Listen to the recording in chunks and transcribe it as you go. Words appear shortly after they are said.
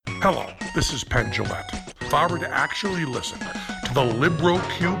Hello, this is Penn Jillette. If I were to actually listen to the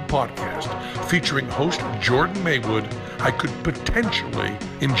LibroCube podcast featuring host Jordan Maywood, I could potentially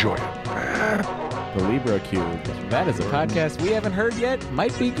enjoy it. The LibroCube. That is a podcast we haven't heard yet.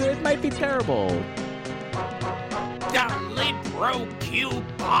 Might be good, might be terrible. The LibroCube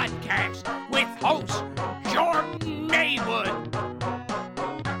podcast with host Jordan Maywood.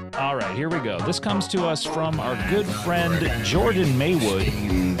 All right, here we go. This comes to us from our good friend Jordan Maywood.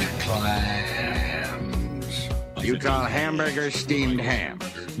 Steamed clams. You call hamburgers steamed ham?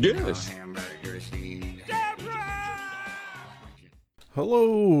 Yes. Hamburger steamed.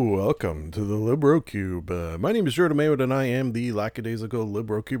 Hello, welcome to the LibroCube. My name is Jordan Maywood, and I am the lackadaisical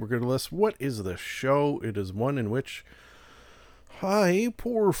LibroCube journalist. What is this show? It is one in which I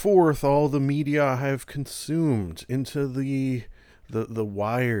pour forth all the media I have consumed into the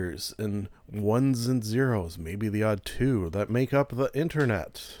wires and ones and zeros, maybe the odd two, that make up the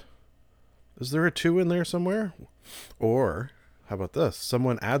internet. Is there a two in there somewhere? Or, how about this?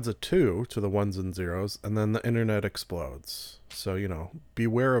 Someone adds a two to the ones and zeros, and then the internet explodes. So,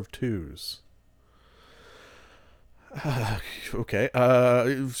 beware of twos. Okay,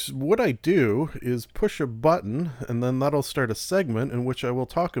 what I do is push a button, and then that'll start a segment in which I will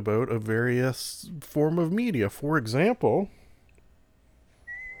talk about a various form of media. For example...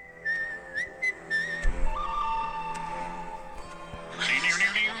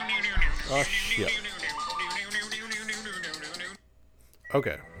 Oh, shit.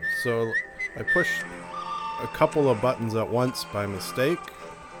 Okay, so I pushed a couple of buttons at once by mistake.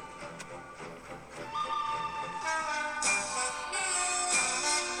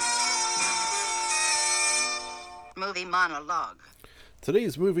 Movie monologue.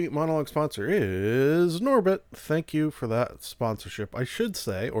 Today's movie monologue sponsor is Norbit. Thank you for that sponsorship. I should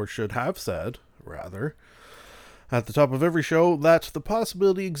say, or should have said, rather, at the top of every show, that the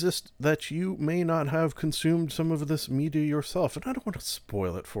possibility exists that you may not have consumed some of this media yourself, and I don't want to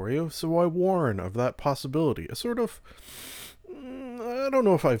spoil it for you, so I warn of that possibility. A sort of, I don't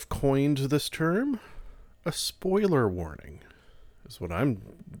know if I've coined this term, a spoiler warning is what I've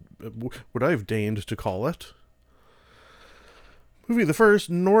deigned to call it. Movie the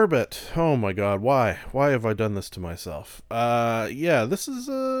first, Norbit. Oh my god, why? Why have I done this to myself? This is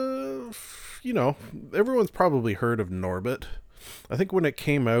everyone's probably heard of Norbit. I think when it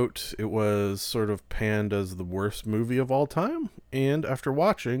came out, it was sort of panned as the worst movie of all time. And after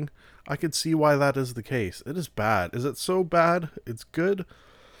watching, I could see why that is the case. It is bad. Is it so bad? It's good?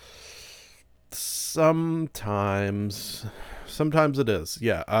 Sometimes. Sometimes it is.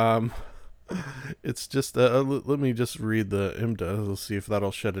 Yeah. It's just, let me just read the IMDb. We'll see if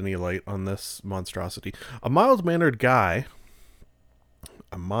that'll shed any light on this monstrosity. A mild-mannered guy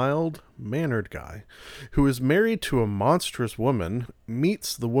who is married to a monstrous woman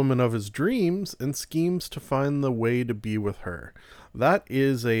meets the woman of his dreams and schemes to find the way to be with her. That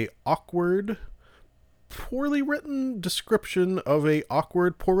is a awkward, poorly written description of a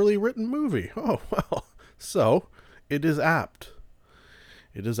awkward, poorly written movie. Oh, well, so it is apt.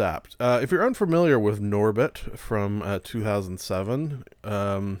 It is apt. If you're unfamiliar with Norbit from 2007,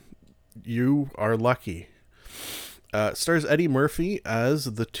 you are lucky. Stars Eddie Murphy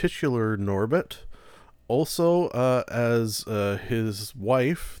as the titular Norbit, also as his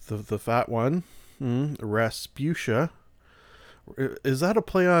wife, the fat one, Rasputia. Is that a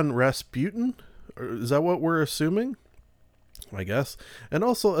play on Rasputin? Or is that what we're assuming? I guess. And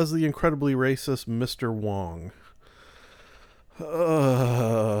also as the incredibly racist Mr. Wong.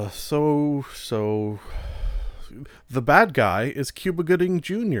 So the bad guy is Cuba Gooding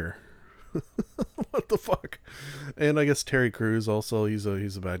Jr. What the fuck? And I guess Terry Crews also, he's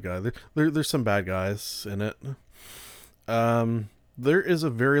a bad guy. There's some bad guys in it. There is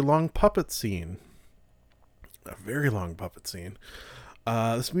a very long puppet scene.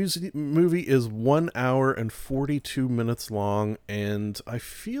 This movie is 1 hour and 42 minutes long, and I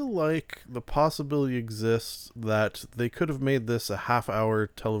feel like the possibility exists that they could have made this a half-hour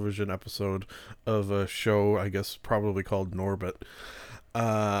television episode of a show, I guess probably called Norbit.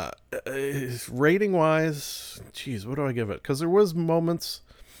 Rating-wise, geez, what do I give it? Because there was moments...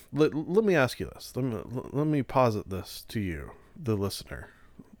 Let me ask you this. Let me posit this to you, the listener.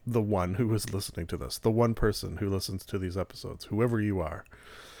 The one who is listening to this, the one person who listens to these episodes, whoever you are,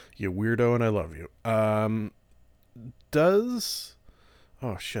 you weirdo, and I love you.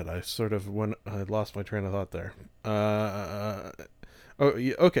 Oh shit! I lost my train of thought there.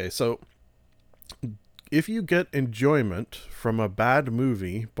 Okay. So, if you get enjoyment from a bad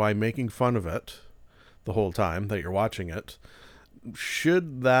movie by making fun of it the whole time that you're watching it,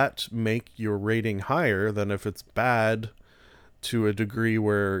 should that make your rating higher than if it's bad to a degree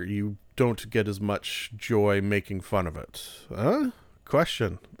where you don't get as much joy making fun of it?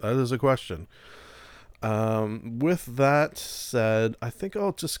 Question. That is a question. With that said, I think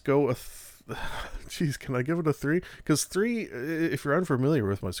I'll just go with... Jeez, can I give it a 3? Because 3, if you're unfamiliar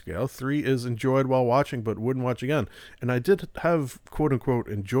with my scale, 3 is enjoyed while watching but wouldn't watch again. And I did have quote-unquote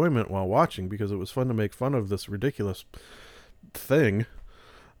enjoyment while watching because it was fun to make fun of this ridiculous thing.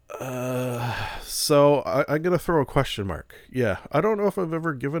 So I'm going to throw a question mark. Yeah, I don't know if I've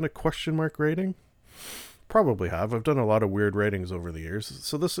ever given a question mark rating. Probably have. I've done a lot of weird ratings over the years.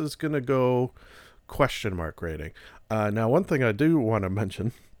 So this is going to go question mark rating. Now, one thing I do want to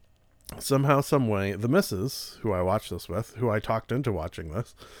mention... Somehow, some way, the missus, who I watched this with, who I talked into watching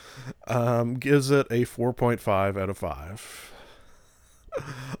this, gives it a 4.5 out of 5.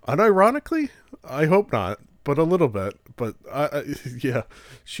 Unironically, I hope not, but a little bit. But,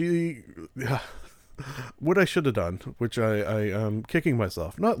 what I should have done, which I am kicking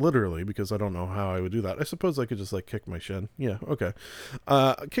myself, not literally, because I don't know how I would do that. I suppose I could just, kick my shin. Yeah, okay.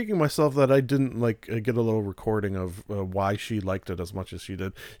 Kicking myself that I didn't, get a little recording of why she liked it as much as she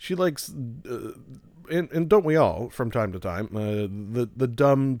did. She likes, and don't we all, from time to time, the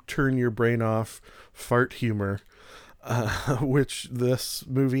dumb, turn your brain off, fart humor, which this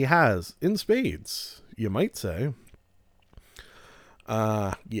movie has, in spades, you might say.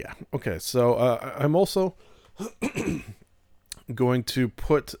 Yeah. Okay. So, I'm also going to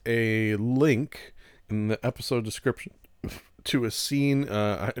put a link in the episode description to a scene.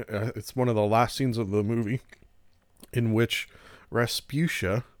 It's one of the last scenes of the movie in which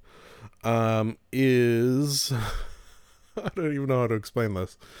Rasputia, is, I don't even know how to explain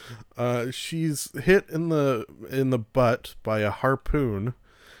this. She's hit in the butt by a harpoon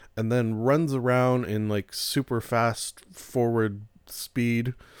and then runs around in super fast forward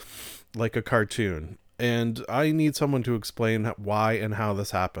speed like a cartoon, and I need someone to explain why and how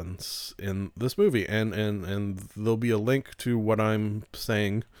this happens in this movie, and there'll be a link to what I'm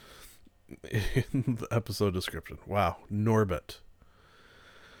saying in the episode description. Wow. Norbit.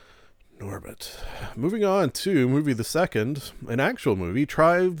 Moving on to movie the second, an actual movie,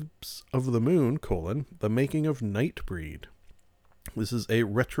 Tribes of the Moon, The Making of Nightbreed. This is a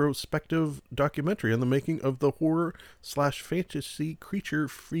retrospective documentary on the making of the horror/fantasy creature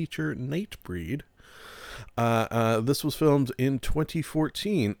feature Nightbreed. This was filmed in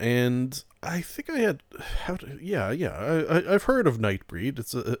 2014, and I think I've heard of Nightbreed.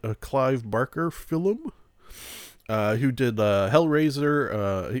 It's a Clive Barker film. Who did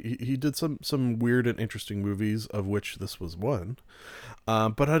Hellraiser. He did some weird and interesting movies, of which this was one.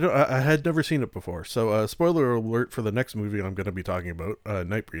 But I had never seen it before. So spoiler alert for the next movie I'm going to be talking about,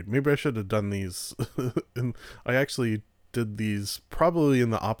 Nightbreed. Maybe I should have done these. And I actually did these probably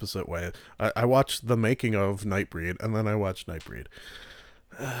in the opposite way. I watched the making of Nightbreed, and then I watched Nightbreed.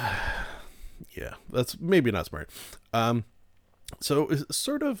 Yeah, that's maybe not smart. So it's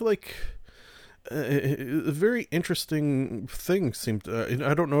sort of a very interesting thing seemed.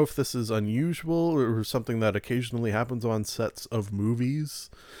 I don't know if this is unusual or something that occasionally happens on sets of movies,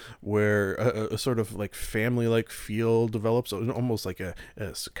 where a sort of family-like feel develops, almost like a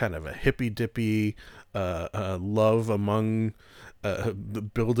kind of a hippy-dippy love among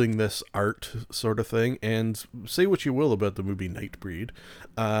building this art sort of thing. And say what you will about the movie Nightbreed,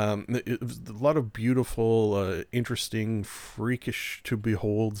 it was a lot of beautiful, interesting, freakish to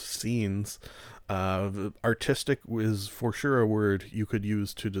behold scenes. Artistic is for sure a word you could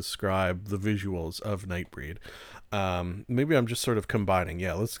use to describe the visuals of Nightbreed. Maybe I'm just sort of combining.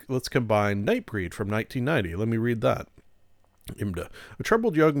 Yeah, let's combine Nightbreed from 1990. Let me read that. Imda. A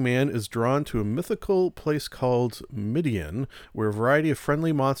troubled young man is drawn to a mythical place called Midian, where a variety of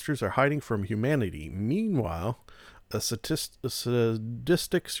friendly monsters are hiding from humanity. Meanwhile, a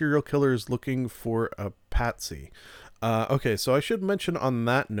sadistic serial killer is looking for a patsy. Okay, so I should mention on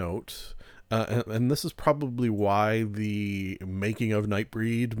that note, and this is probably why the Making of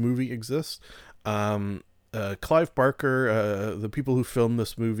Nightbreed movie exists. Clive Barker, the people who filmed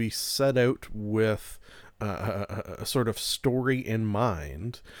this movie, set out with a sort of story in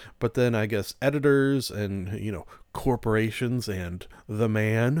mind, but then I guess editors and corporations and the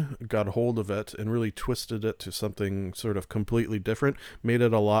man got a hold of it and really twisted it to something sort of completely different, made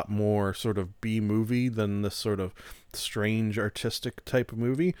it a lot more sort of B-movie than this sort of strange artistic type of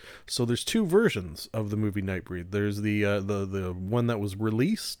movie. So there's two versions of the movie Nightbreed. There's the one that was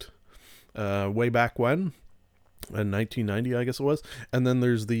released way back when, in 1990, I guess it was. And then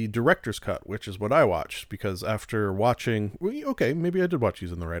there's the director's cut, which is what I watched, because after watching... Okay, maybe I did watch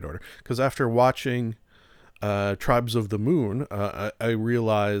these in the right order. Because after watching Tribes of the Moon, I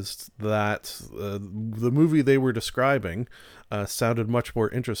realized that the movie they were describing sounded much more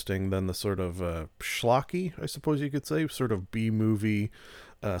interesting than the sort of schlocky, I suppose you could say, sort of B-movie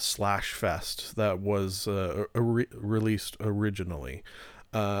slash fest that was released originally.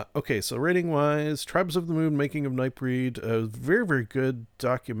 Okay, so rating wise, Tribes of the Moon, Making of Nightbreed, a very, very good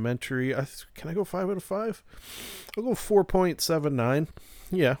documentary. Can I go 5 out of 5? I'll go 4.79.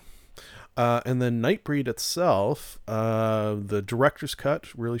 Yeah. And then Nightbreed itself, the director's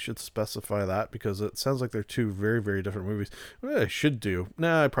cut, really should specify that, because it sounds like they're two very, very different movies. I should do.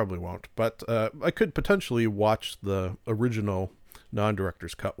 Nah, I probably won't. But I could potentially watch the original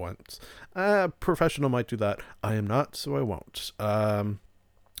non-director's cut once. Professional might do that. I am not, so I won't.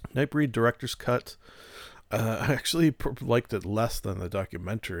 Nightbreed director's cut. I actually liked it less than the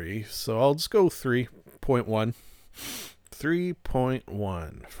documentary, so I'll just go 3.1.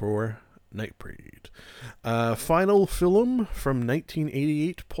 3.1 for Nightbreed. Final film from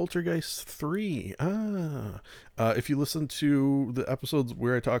 1988, Poltergeist 3. If you listen to the episodes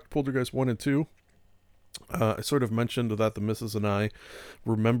where I talked Poltergeist 1 and 2, I sort of mentioned that the missus and I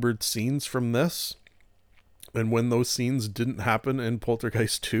remembered scenes from this. And when those scenes didn't happen in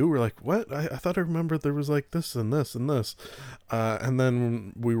Poltergeist 2, we're like, what? I thought I remembered there was like this and this and this. And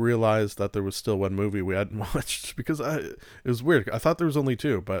then we realized that there was still one movie we hadn't watched, because it was weird. I thought there was only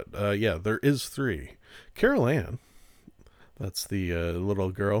 2, but yeah, there is 3. Carol Ann, that's the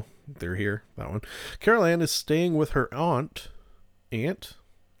little girl. They're here, that one. Carol Ann is staying with her aunt. I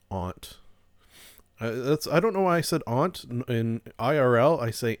don't know why I said aunt. In IRL,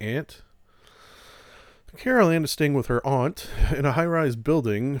 I say aunt. Carol Ann is staying with her aunt in a high-rise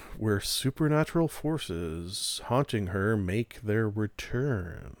building where supernatural forces haunting her make their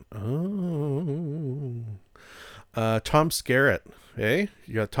return. Oh. Tom Skerritt. Hey,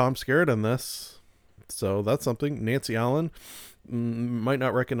 you got Tom Skerritt in this. So that's something. Nancy Allen. Might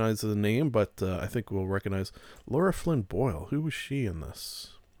not recognize the name, but I think we'll recognize Laura Flynn Boyle. Who was she in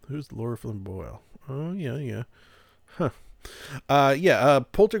this? Who's Laura Flynn Boyle? Oh, yeah. Huh.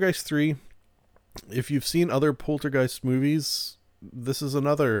 Poltergeist 3. If you've seen other Poltergeist movies, this is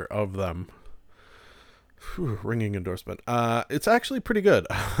another of them. Whew, ringing endorsement. It's actually pretty good.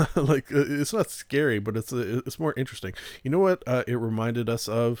 Like, it's not scary, but it's more interesting. You know what it reminded us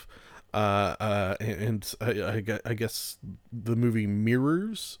of? I guess the movie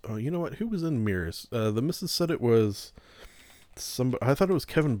Mirrors. Oh, you know what? Who was in Mirrors? The missus said it was I thought it was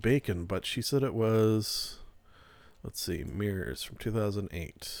Kevin Bacon, but she said it was, let's see, Mirrors from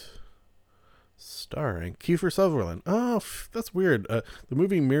 2008. Starring Kiefer Sutherland. Oh, that's weird. The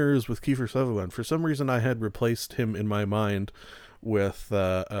movie Mirrors with Kiefer Sutherland. For some reason, I had replaced him in my mind with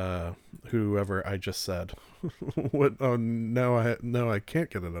whoever I just said. What? Oh, no, I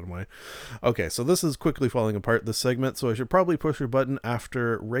can't get it out of my. Okay, so this is quickly falling apart, this segment. So I should probably push a button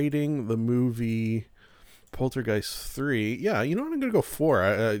after rating the movie Poltergeist 3. Yeah, you know what? I'm gonna go 4.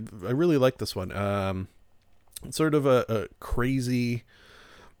 I really like this one. It's sort of a crazy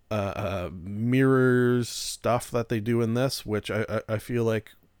mirrors stuff that they do in this, which I feel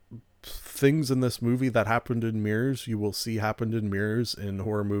like things in this movie that happened in mirrors, you will see happened in mirrors in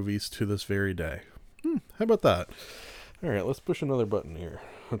horror movies to this very day. How about that? All right, let's push another button here.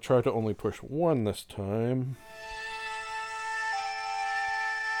 I'll try to only push one this time.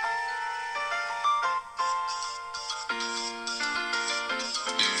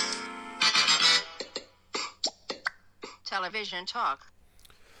 Television Talk.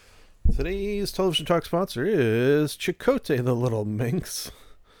 Today's Television Talk sponsor is Chakotay the Little Minx.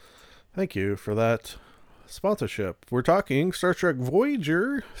 Thank you for that sponsorship. We're talking Star Trek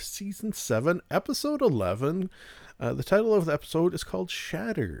Voyager, Season 7, Episode 11. The title of the episode is called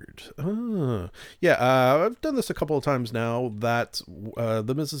Shattered. I've done this a couple of times now, that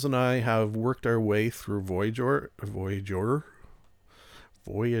the missus and I have worked our way through Voyager.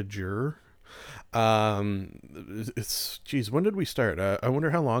 When did we start? I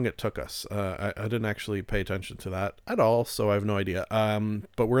wonder how long it took us. I didn't actually pay attention to that at all, so I have no idea.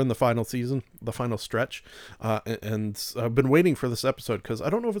 But we're in the final season, the final stretch, and I've been waiting for this episode because I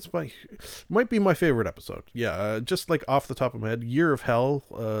don't know if might be my favorite episode. Just like off the top of my head, Year of Hell.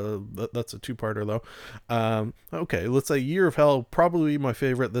 That's a two-parter though. Okay, let's say Year of Hell, probably my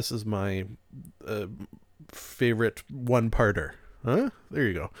favorite. This is my favorite one-parter. Huh? There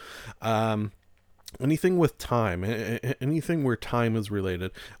you go. Anything with time, anything where time is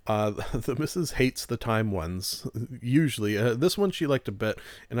related. The missus hates the time ones, usually. This one she liked a bit,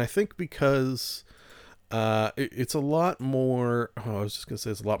 and I think because It's a lot more, I was just going to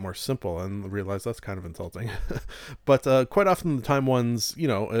say it's a lot more simple, and realize that's kind of insulting. But quite often the time ones,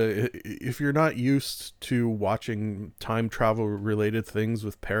 if you're not used to watching time travel related things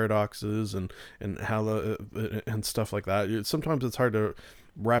with paradoxes and how and stuff like that, sometimes it's hard to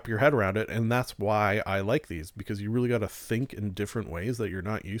wrap your head around it, and that's why I like these, because you really got to think in different ways that you're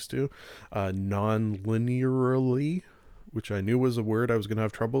not used to, non-linearly, which I knew was a word I was going to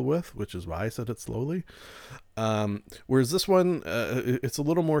have trouble with, which is why I said it slowly. Whereas this one, it's a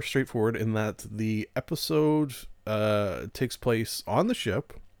little more straightforward in that the episode takes place on the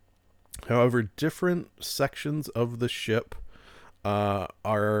ship. However, different sections of the ship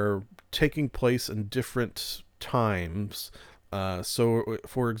are taking place in different times. So,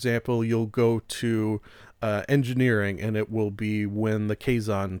 for example, you'll go to engineering, and it will be when the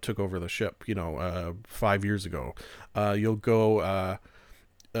Kazon took over the ship, 5 years ago. You'll go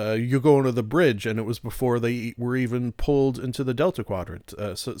into the bridge, and it was before they were even pulled into the Delta Quadrant.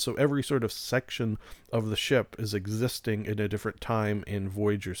 So every sort of section of the ship is existing in a different time in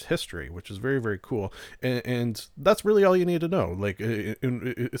Voyager's history, which is very, very cool. And that's really all you need to know. Like,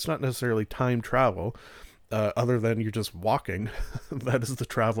 it's not necessarily time travel. Other than you're just walking. That is the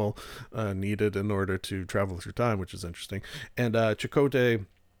travel needed in order to travel through time, which is interesting. And Chakotay,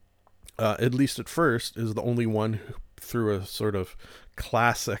 at least at first, is the only one who, through a sort of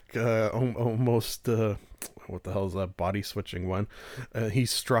classic, almost, what the hell is that, body switching one?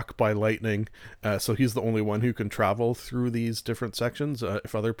 He's struck by lightning, so he's the only one who can travel through these different sections.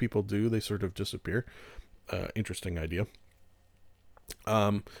 If other people do, they sort of disappear. Interesting idea.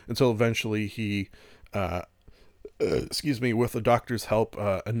 Until eventually he... with the doctor's help,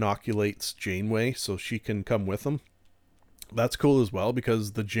 inoculates Janeway so she can come with him. That's cool as well,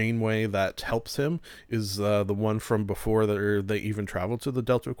 because the Janeway that helps him is the one from before they even traveled to the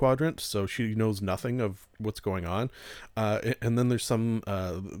Delta Quadrant, so she knows nothing of what's going on. And then there's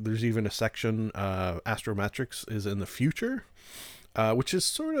there's even a section, Astrometrics is in the future, which is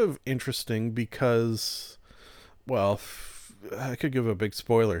sort of interesting because, well... I could give a big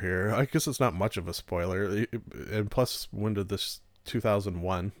spoiler here. I guess it's not much of a spoiler. And plus, when did this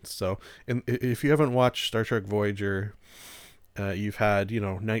 2001? So, if you haven't watched Star Trek Voyager, you've had,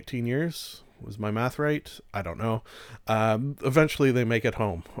 19 years. Was my math right? I don't know. Eventually, they make it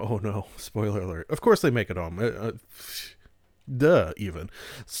home. Oh no, spoiler alert. Of course they make it home. Duh, even.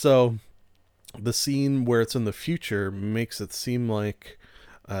 So, the scene where it's in the future makes it seem like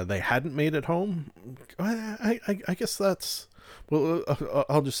they hadn't made it home. I guess that's... Well,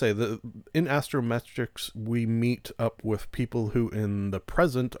 I'll just say that in Astrometrics, we meet up with people who in the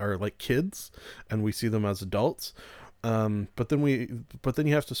present are like kids, and we see them as adults. But then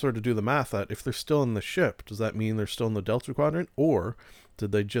you have to sort of do the math that if they're still in the ship, does that mean they're still in the Delta Quadrant, or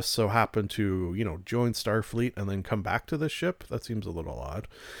did they just so happen to, join Starfleet and then come back to this ship? That seems a little odd.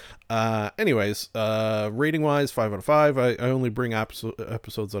 Anyways, rating wise, 5 out of 5. I only bring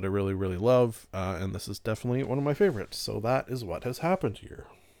episodes that I really, really love. And this is definitely one of my favorites. So that is what has happened here.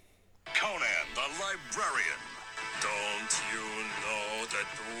 Conan the Librarian. Don't you know the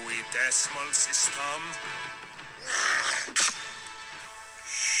Dewey Decimal System?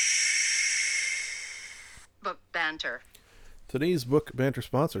 Book banter. Today's book banter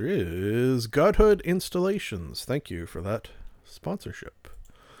sponsor is Godhood Installations. Thank you for that sponsorship.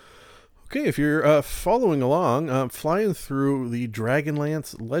 Okay, if you're following along, flying through the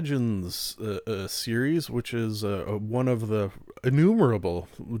Dragonlance Legends series, which is one of the innumerable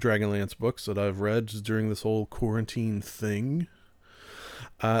Dragonlance books that I've read during this whole quarantine thing.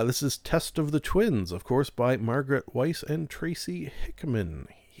 This is Test of the Twins, of course, by Margaret Weiss and Tracy Hickman.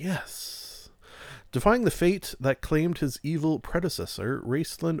 Yes. Defying the fate that claimed his evil predecessor,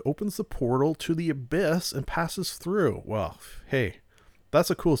 Raceland opens the portal to the abyss and passes through. Well, hey, that's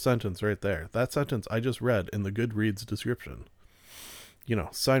a cool sentence right there. That sentence I just read in the Goodreads description.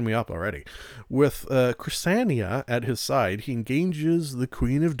 Sign me up already. With Chrysania at his side, he engages the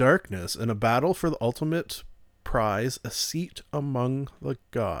Queen of Darkness in a battle for the ultimate prize, a seat among the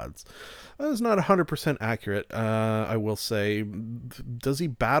gods. That is not 100% accurate, I will say. Does he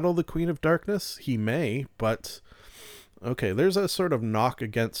battle the Queen of Darkness? He may, but... Okay, there's a sort of knock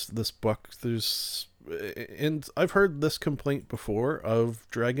against this book. And I've heard this complaint before of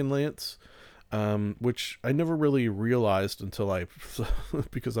Dragonlance, which I never really realized until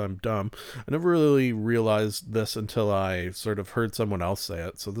because I'm dumb, I never really realized this until I sort of heard someone else say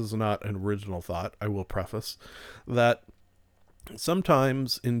it. So this is not an original thought. I will preface that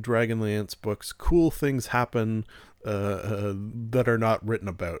sometimes in Dragonlance books, cool things happen that are not written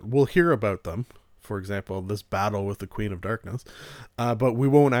about. We'll hear about them for example, this battle with the Queen of Darkness, but we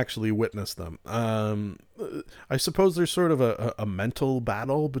won't actually witness them. I suppose there's sort of a mental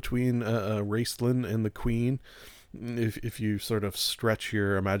battle between Raistlin and the Queen, if you sort of stretch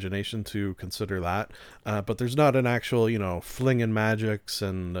your imagination to consider that. But there's not an actual, flinging magics,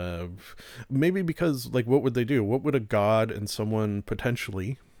 and maybe because, like, what would they do? What would a god and someone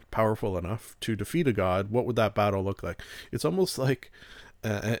potentially powerful enough to defeat a god, what would that battle look like? It's almost like,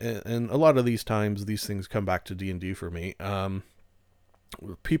 and a lot of these times, these things come back to D&D for me.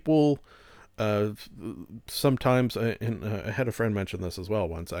 People sometimes, and I had a friend mention this as well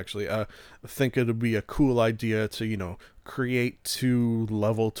once, actually, think it would be a cool idea to, create 2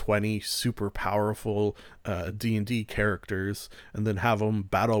 level 20 super powerful D&D characters and then have them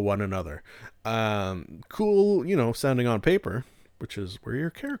battle one another. Cool, sounding on paper, which is where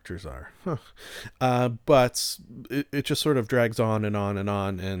your characters are. But it just sort of drags on and on and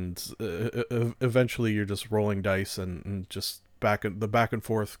on, and eventually you're just rolling dice, and just the back and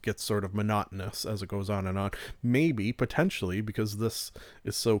forth gets sort of monotonous as it goes on and on. Maybe, potentially, because this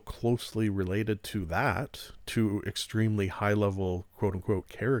is so closely related to that, to extremely high-level, quote-unquote,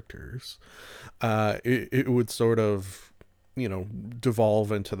 characters, it would sort of,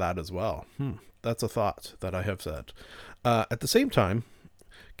 devolve into that as well. That's a thought that I have said. At the same time,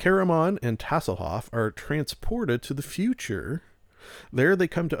 Caramon and Tasselhoff are transported to the future. There they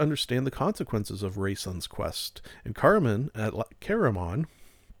come to understand the consequences of Raislin's quest, and Caramon,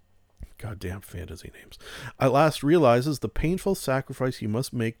 goddamn fantasy names, at last realizes the painful sacrifice he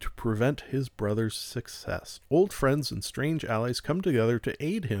must make to prevent his brother's success. Old friends and strange allies come together to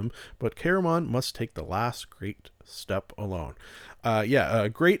aid him, but Caramon must take the last great step alone. A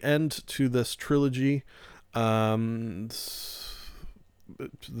great end to this trilogy. There's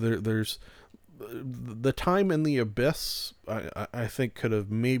the time in the abyss, I think, could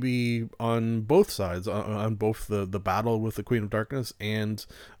have maybe on both sides, on both the battle with the Queen of Darkness and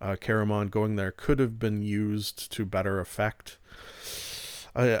Caramon going there, could have been used to better effect.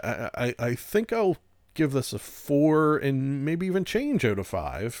 I think I'll give this a 4 and maybe even change out of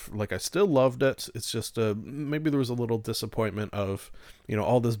 5. Like, I still loved it. It's just maybe there was a little disappointment of,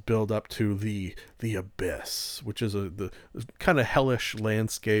 all this build up to the abyss, which is the kind of hellish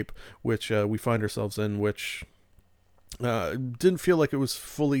landscape which we find ourselves in, which didn't feel like it was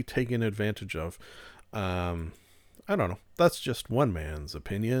fully taken advantage of. I don't know. That's just one man's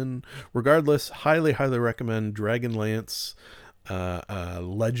opinion. Regardless, highly recommend Dragonlance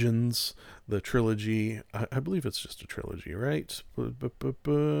Legends, the trilogy. I believe it's just a trilogy, right?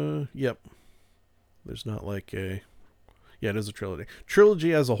 Yep. There's not like a... Yeah, it is a trilogy.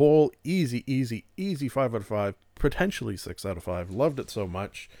 Trilogy as a whole, easy 5 out of 5. Potentially 6 out of 5. Loved it so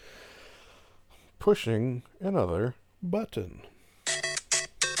much. Pushing another button.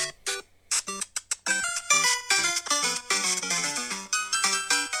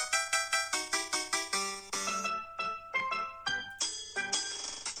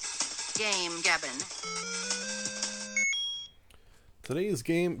 Game Gabbin. Today's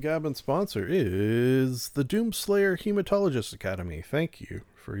Game Gabbin sponsor is the Doomslayer Hematologist Academy. Thank you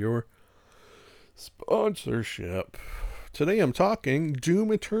for your sponsorship. Today I'm talking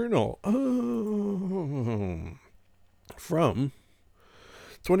Doom Eternal. From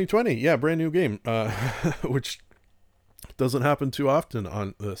 2020. Yeah, brand new game. Which doesn't happen too often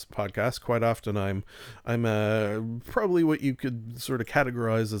on this podcast. Quite often I'm probably what you could sort of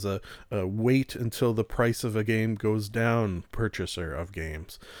categorize as a wait until the price of a game goes down purchaser of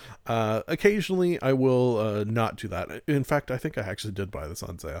games. Occasionally I will not do that. In fact, I think I actually did buy this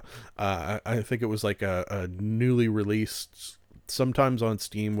on sale. I think it was like a newly released... Sometimes on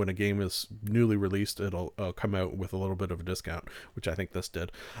Steam, when a game is newly released, it'll come out with a little bit of a discount, which I think this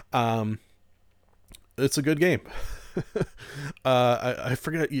did. It's a good game. I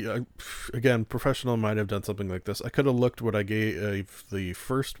forget, again, Professional might have done something like this. I could have looked what I gave the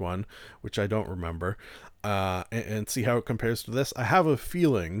first one, which I don't remember, and see how it compares to this. I have a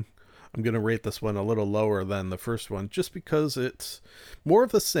feeling I'm going to rate this one a little lower than the first one, just because it's more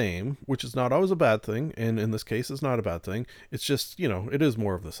of the same, which is not always a bad thing, and in this case it's not a bad thing. It's just, it is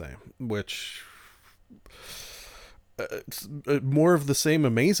more of the same, which... it's more of the same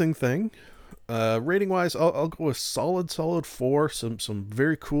amazing thing. Rating wise, I'll go with solid 4. Some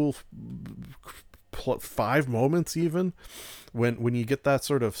very cool 5 moments even when you get that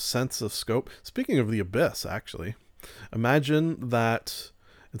sort of sense of scope. Speaking of the abyss, actually, imagine that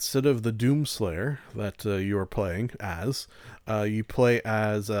instead of the Doomslayer that you are playing as, you play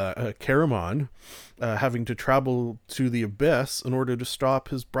as Caramon, having to travel to the abyss in order to stop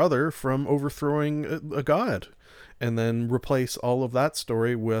his brother from overthrowing a god, and then replace all of that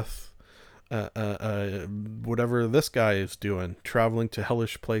story with whatever this guy is doing, traveling to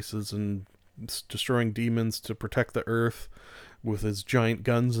hellish places and destroying demons to protect the earth with his giant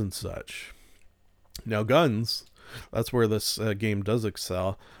guns and such. Now, guns, that's where this game does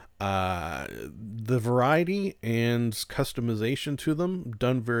excel. The variety and customization to them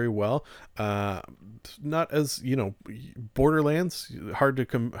done very well. Not as, Borderlands, hard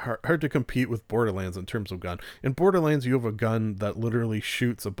to compete with Borderlands in terms of gun. In Borderlands, you have a gun that literally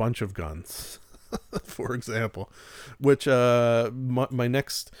shoots a bunch of guns. For example, which my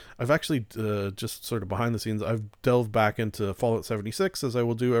next, I've actually just sort of behind the scenes, I've delved back into Fallout 76, as I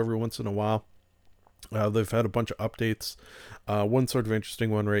will do every once in a while. They've had a bunch of updates. One sort of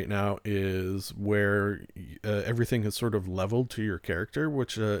interesting one right now is where everything is sort of leveled to your character,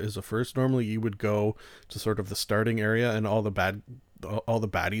 which is a first. Normally you would go to sort of the starting area and all the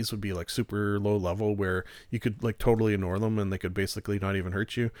baddies would be like super low level where you could like totally ignore them and they could basically not even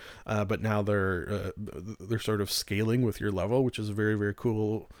hurt you. But now they're sort of scaling with your level, which is a very, very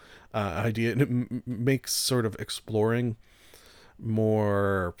cool idea. And it makes sort of exploring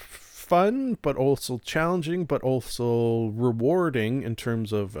more fun, but also challenging, but also rewarding in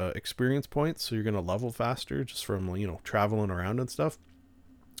terms of experience points. So you're going to level faster just from, traveling around and stuff.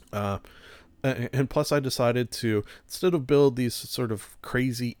 And plus I decided to, instead of build these sort of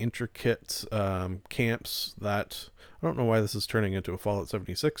crazy intricate camps that, I don't know why this is turning into a Fallout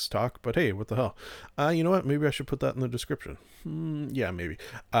 76 talk, but hey, what the hell? You know what? Maybe I should put that in the description. Yeah, maybe.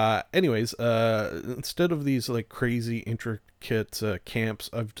 Anyways, instead of these like crazy intricate camps,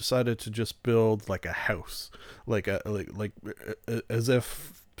 I've decided to just build like a house, like as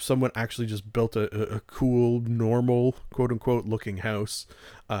if someone actually just built a cool, normal, quote unquote, looking house.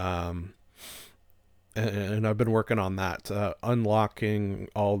 And I've been working on that, unlocking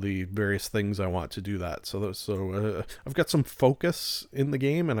all the various things I want to do that. So I've got some focus in the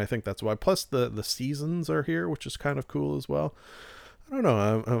game, and I think that's why. Plus the seasons are here, which is kind of cool as well. I don't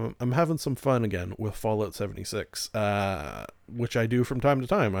know. I'm having some fun again with Fallout 76, which I do from time to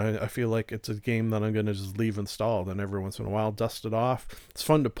time. I feel like it's a game that I'm going to just leave installed and every once in a while dust it off. It's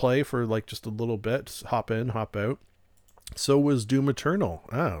fun to play for like just a little bit, hop in, hop out. So was Doom Eternal.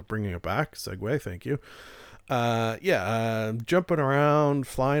 Bringing it back. Segue, thank you. Jumping around,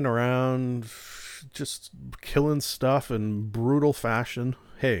 flying around, just killing stuff in brutal fashion.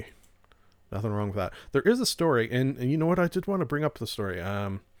 Hey, nothing wrong with that. There is a story, and you know what? I did want to bring up the story.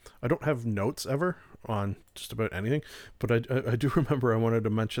 I don't have notes ever on just about anything, but I do remember I wanted to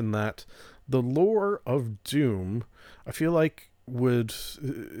mention that the lore of Doom, I feel like,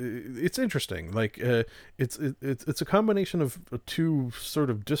 it's interesting. Like it's a combination of two sort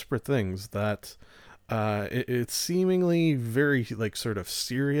of disparate things that it's seemingly very like sort of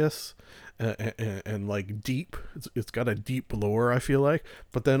serious and like deep. It's got a deep lore, I feel like,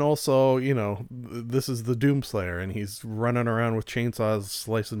 but then also, this is the Doomslayer and he's running around with chainsaws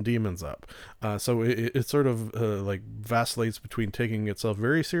slicing demons up. So it sort of like vacillates between taking itself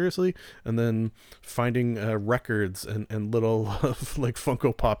very seriously and then finding records and little like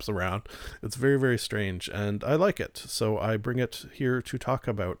Funko Pops around. It's very, very strange, and I like it, so I bring it here to talk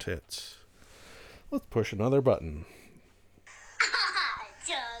about it. Let's push another button.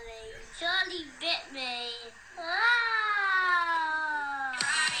 Charlie bit me.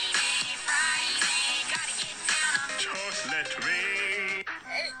 Just let me.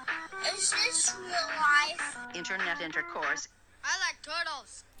 Is this real life? Internet intercourse. I like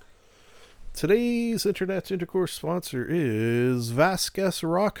turtles. Today's Internet Intercourse sponsor is Vasquez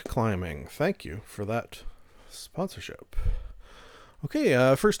Rock Climbing. Thank you for that sponsorship.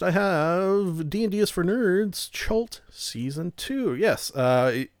 Okay, first I have D&D is for Nerds, Chult Season 2. Yes,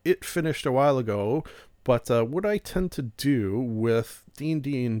 it finished a while ago, but what I tend to do with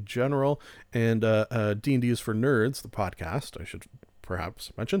D&D in general and D&D is for Nerds, the podcast, I should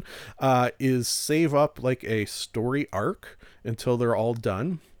perhaps mention, is save up like a story arc until they're all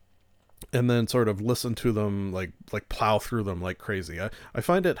done, and then sort of listen to them, like plow through them like crazy. I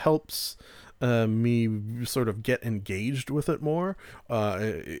find it helps me sort of get engaged with it more.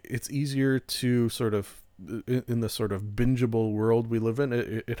 It's easier to sort of, in the sort of bingeable world we live in,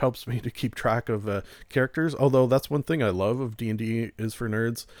 it helps me to keep track of characters. Although that's one thing I love of D&D is for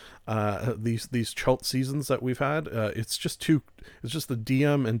Nerds. These Chult seasons that we've had, it's just the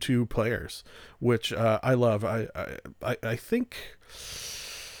DM and 2 players, which I love. I think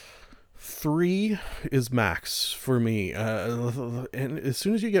 3 is max for me, and as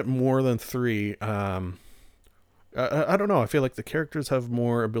soon as you get more than 3, I don't know, I feel like the characters have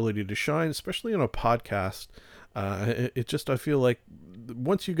more ability to shine, especially in a podcast. I feel like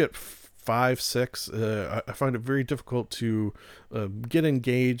once you get 5, 6, I find it very difficult to get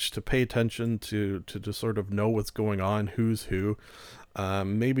engaged, to pay attention, to sort of know what's going on, who's who.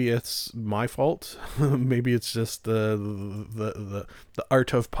 Maybe it's my fault. Maybe it's just the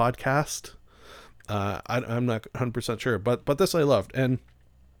art of podcast. I'm not 100% sure, but this I loved, and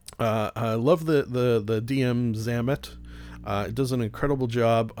I love the DM Zamet. It does an incredible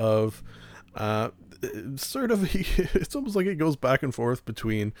job of sort of, it's almost like it goes back and forth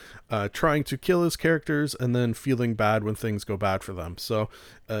between trying to kill his characters and then feeling bad when things go bad for them. So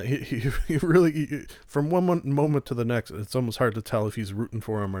he really, from one moment to the next, it's almost hard to tell if he's rooting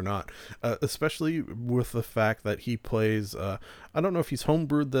for him or not, especially with the fact that he plays, I don't know if he's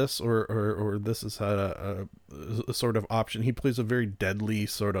homebrewed this or this is a sort of option. He plays a very deadly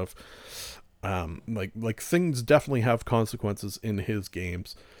sort of, like things definitely have consequences in his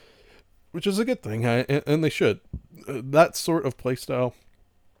games, which is a good thing, and they should. That sort of playstyle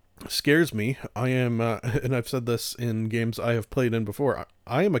scares me. I am, and I've said this in games I have played in before,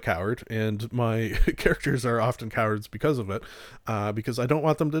 I am a coward, and my characters are often cowards because of it, because I don't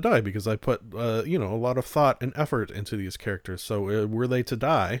want them to die, because I put, a lot of thought and effort into these characters, so were they to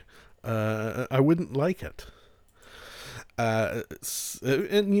die, I wouldn't like it.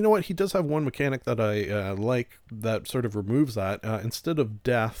 And you know what, he does have one mechanic that I like that sort of removes that. Instead of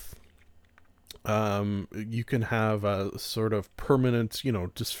death, you can have a sort of permanent,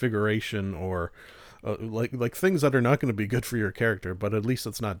 disfiguration, or like things that are not going to be good for your character, but at least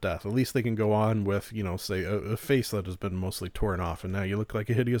it's not death. At least they can go on with, say a face that has been mostly torn off and now you look like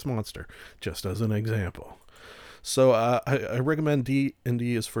a hideous monster, just as an example. So I recommend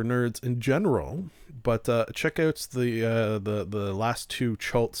D&D is for nerds in general, but check out the last 2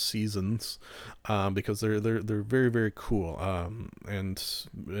 Chult seasons, because they're very, very cool,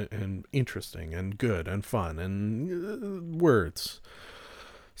 and interesting and good and fun and words.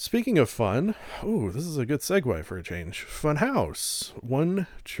 Speaking of fun, this is a good segue for a change. Funhouse, One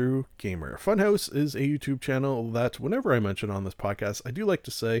True Gamer. Funhouse is a YouTube channel that, whenever I mention on this podcast, I do like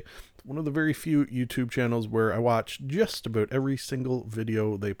to say one of the very few YouTube channels where I watch just about every single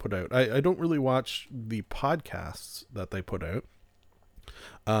video they put out. I don't really watch the podcasts that they put out,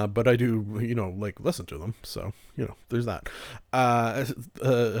 but I do, listen to them. So, there's that.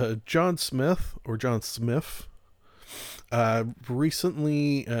 John Smith,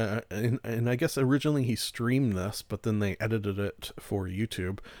 recently, and I guess originally he streamed this, but then they edited it for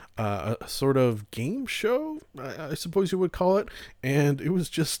YouTube, a sort of game show, I suppose you would call it, and it was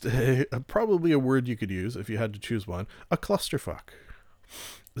just probably a word you could use if you had to choose one, a clusterfuck.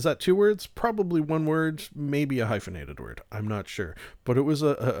 Is that 2 words? Probably 1 word, maybe a hyphenated word. I'm not sure. But it was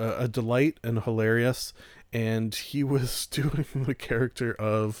a delight and hilarious. And he was doing the character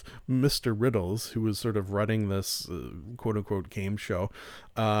of Mr. Riddles, who was sort of running this quote-unquote game show,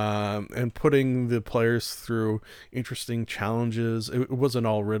 and putting the players through interesting challenges. It wasn't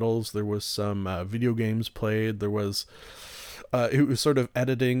all riddles. There was some video games played. There was... it was sort of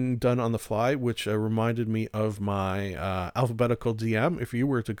editing done on the fly, which reminded me of my alphabetical DM. If you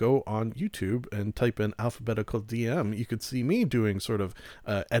were to go on YouTube and type in alphabetical DM, you could see me doing sort of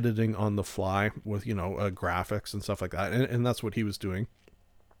editing on the fly with, graphics and stuff like that. And that's what he was doing.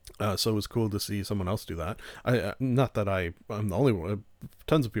 So it was cool to see someone else do that. Not that I'm the only one.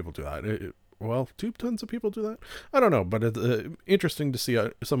 Tons of people do that. 2 tons of people do that? I don't know, but it's interesting to see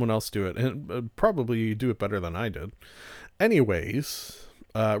someone else do it, and probably do it better than I did. Anyways,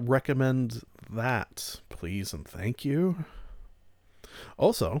 recommend that, please and thank you.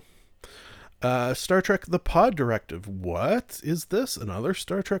 Also, Star Trek The Pod Directive. What is this? Another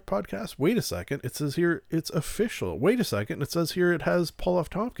Star Trek podcast? Wait a second. It says here it's official. Wait a second. It says here it has Paul F.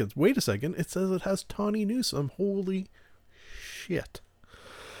 Tompkins. Wait a second. It says it has Tawny Newsome. Holy shit.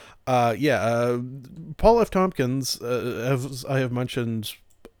 Paul F. Tompkins, as I have mentioned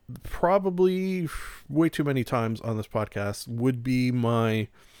probably way too many times on this podcast, would be my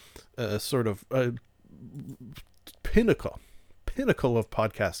sort of pinnacle of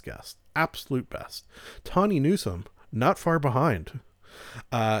podcast guests. Absolute best. Tawny Newsome, not far behind.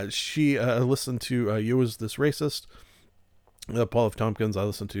 She listened to You Is This Racist? Paul F. Tompkins, I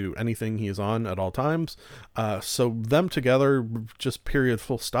listen to anything he is on at all times. So them together, just period,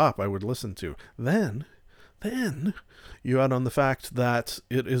 full stop, I would listen to. Then you add on the fact that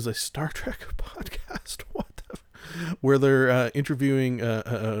it is a Star Trek podcast. What the... where they're interviewing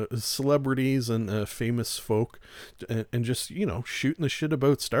celebrities and famous folk, and just, you know, shooting the shit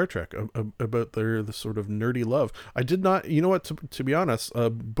about Star Trek, about the sort of nerdy love. I did not, you know what, to be honest,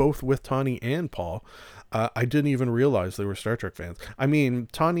 both with Tawny and Paul, I didn't even realize they were Star Trek fans. I mean,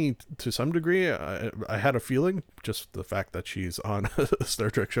 Tawny, to some degree, I had a feeling, just the fact that she's on a Star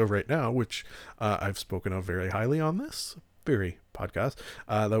Trek show right now, which I've spoken of very highly on this very podcast.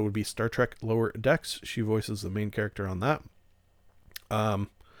 That would be Star Trek Lower Decks. She voices the main character on that.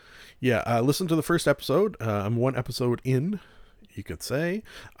 Listen to the first episode. I'm one episode in, you could say.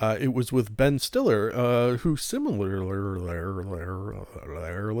 It was with Ben Stiller, who similarly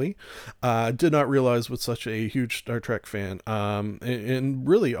did not realize was such a huge Star Trek fan. And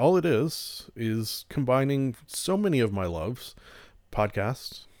really all it is combining so many of my loves: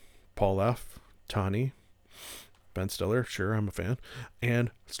 podcasts, Paul F., Tawny, Ben Stiller, sure, I'm a fan,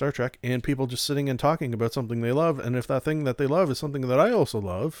 and Star Trek, and people just sitting and talking about something they love. And if that thing that they love is something that I also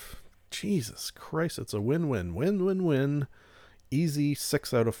love, Jesus Christ, it's a win-win. Easy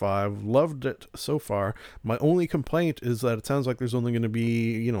 6 out of 5. Loved it so far. My only complaint is that it sounds like there's only going to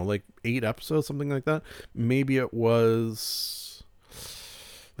be, you know, like 8 episodes, something like that. Maybe it was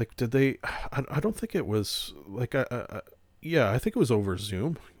like, I don't think it was like I think it was over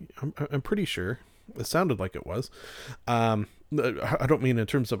Zoom. I'm pretty sure it sounded like it was. I don't mean in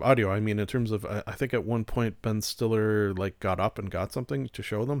terms of audio. I mean in terms of, I think at one point Ben Stiller like got up and got something to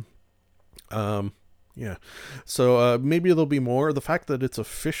show them. So maybe there'll be more. The fact that it's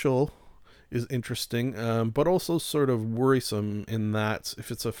official is interesting, but also sort of worrisome in that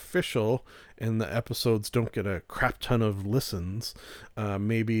if it's official and the episodes don't get a crap ton of listens,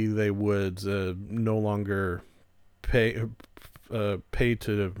 maybe they would no longer pay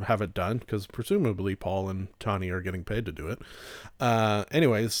to have it done, because presumably Paul and Tawny are getting paid to do it.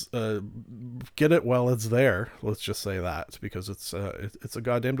 Anyways, get it while it's there. Let's just say that, because it's a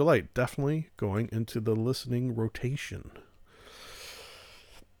goddamn delight. Definitely going into the listening rotation.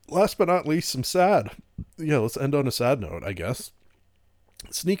 Last but not least, some sad. Yeah, let's end on a sad note, I guess.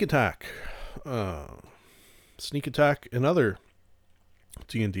 Sneak Attack. Sneak Attack, another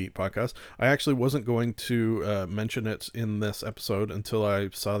D&D podcast. I actually wasn't going to mention it in this episode until I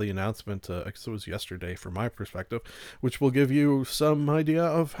saw the announcement. I guess it was yesterday from my perspective, which will give you some idea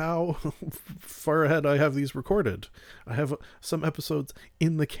of how far ahead I have these recorded. I have some episodes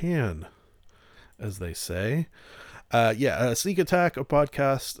in the can, as they say. Sneak Attack, a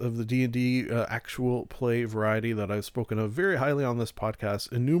podcast of the D&D actual play variety that I've spoken of very highly on this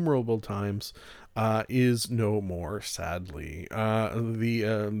podcast innumerable times, is no more, sadly.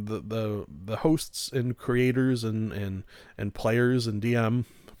 The hosts and creators and players and DM,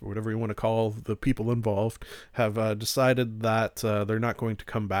 or whatever you want to call the people involved, have decided that they're not going to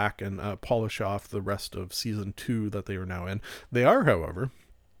come back and polish off the rest of season 2 that they are now in. They are, however,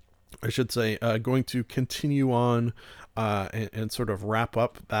 I should say, going to continue on and sort of wrap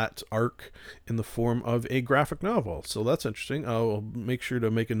up that arc in the form of a graphic novel. So that's interesting. I'll make sure to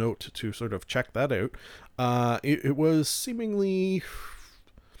make a note to sort of check that out. It was seemingly...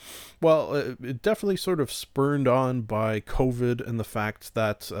 Well, it definitely sort of spurned on by COVID and the fact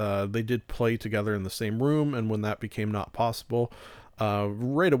that they did play together in the same room, and when that became not possible,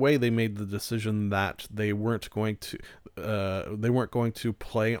 right away they made the decision that they weren't going to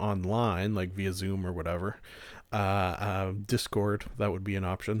play online, like via Zoom or whatever. Discord, that would be an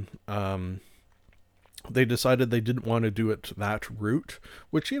option. They decided they didn't want to do it that route,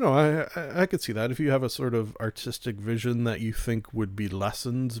 which, you know, I could see that. If you have a sort of artistic vision that you think would be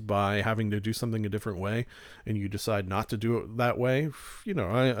lessened by having to do something a different way, and you decide not to do it that way, you know,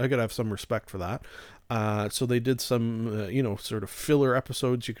 I gotta have some respect for that. So they did some, sort of filler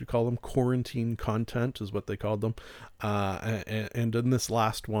episodes, you could call them. Quarantine content is what they called them. And in this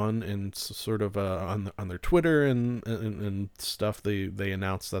last one, and sort of on their Twitter and stuff, they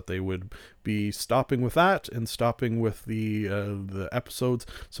announced that they would be stopping with that and stopping with the episodes.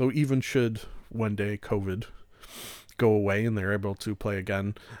 So even should one day COVID go away and they're able to play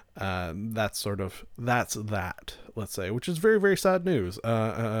again, that's that, let's say, which is very, very sad news.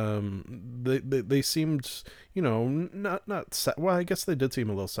 They seemed, not sad. Well, I guess they did seem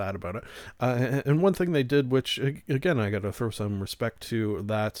a little sad about it. And one thing they did, which again I got to throw some respect to,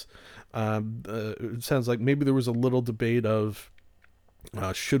 that it sounds like maybe there was a little debate of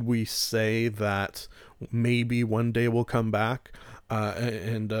should we say that maybe one day we'll come back.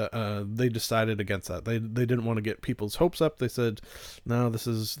 And they decided against that. They didn't want to get people's hopes up. They said, no, this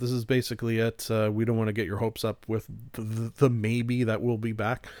is basically it. We don't want to get your hopes up with the maybe that we'll be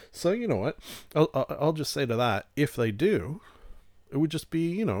back. So you know what? I'll just say to that, if they do, it would just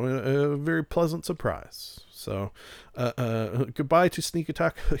be, you know, a very pleasant surprise. So, goodbye to Sneak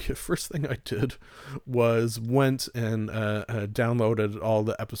Attack. First thing I did was went and downloaded all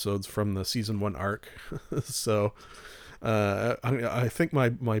the episodes from the season 1 arc. So, I think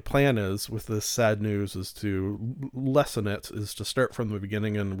my plan is, with this sad news, is to lessen it, is to start from the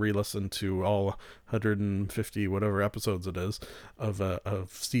beginning and re-listen to all 150 whatever episodes it is of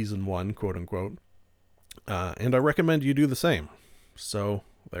season 1, quote unquote. And I recommend you do the same. So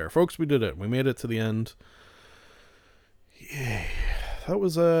there, folks, we did it. We made it to the end. Yay. That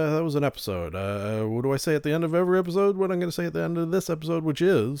was an episode. What do I say at the end of every episode? What I'm going to say at the end of this episode, which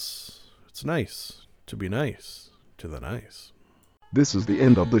is, it's nice to be nice to the nice. This is the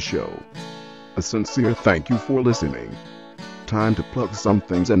end of the show. A sincere thank you for listening. Time to plug some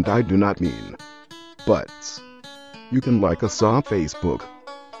things, and I do not mean butts. You can like us on Facebook.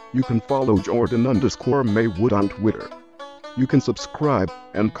 You can follow Jordan_Maywood on Twitter. You can subscribe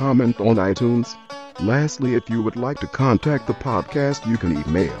and comment on iTunes. Lastly, if you would like to contact the podcast, you can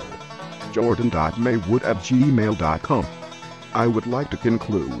email jordan.maywood@gmail.com. I would like to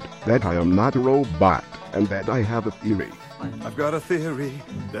conclude that I am not a robot and that I have a theory. I've got a theory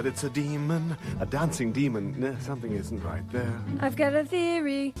that it's a demon, a dancing demon. Nah, something isn't right there. I've got a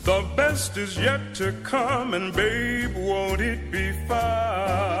theory. The best is yet to come, and babe, won't it be fine?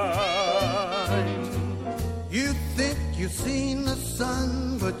 You think you've seen the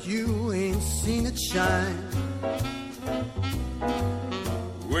sun, but you ain't seen it shine.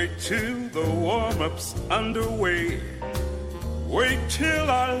 Wait till the warm-up's underway. Wait till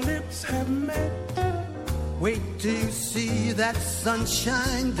our lips have met. Wait till you see that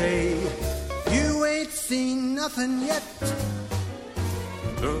sunshine day. You ain't seen nothing yet.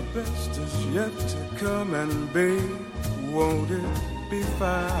 The best is yet to come, and babe, won't it be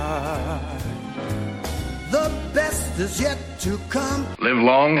fine? The best is yet to come. Live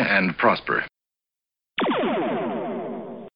long and prosper.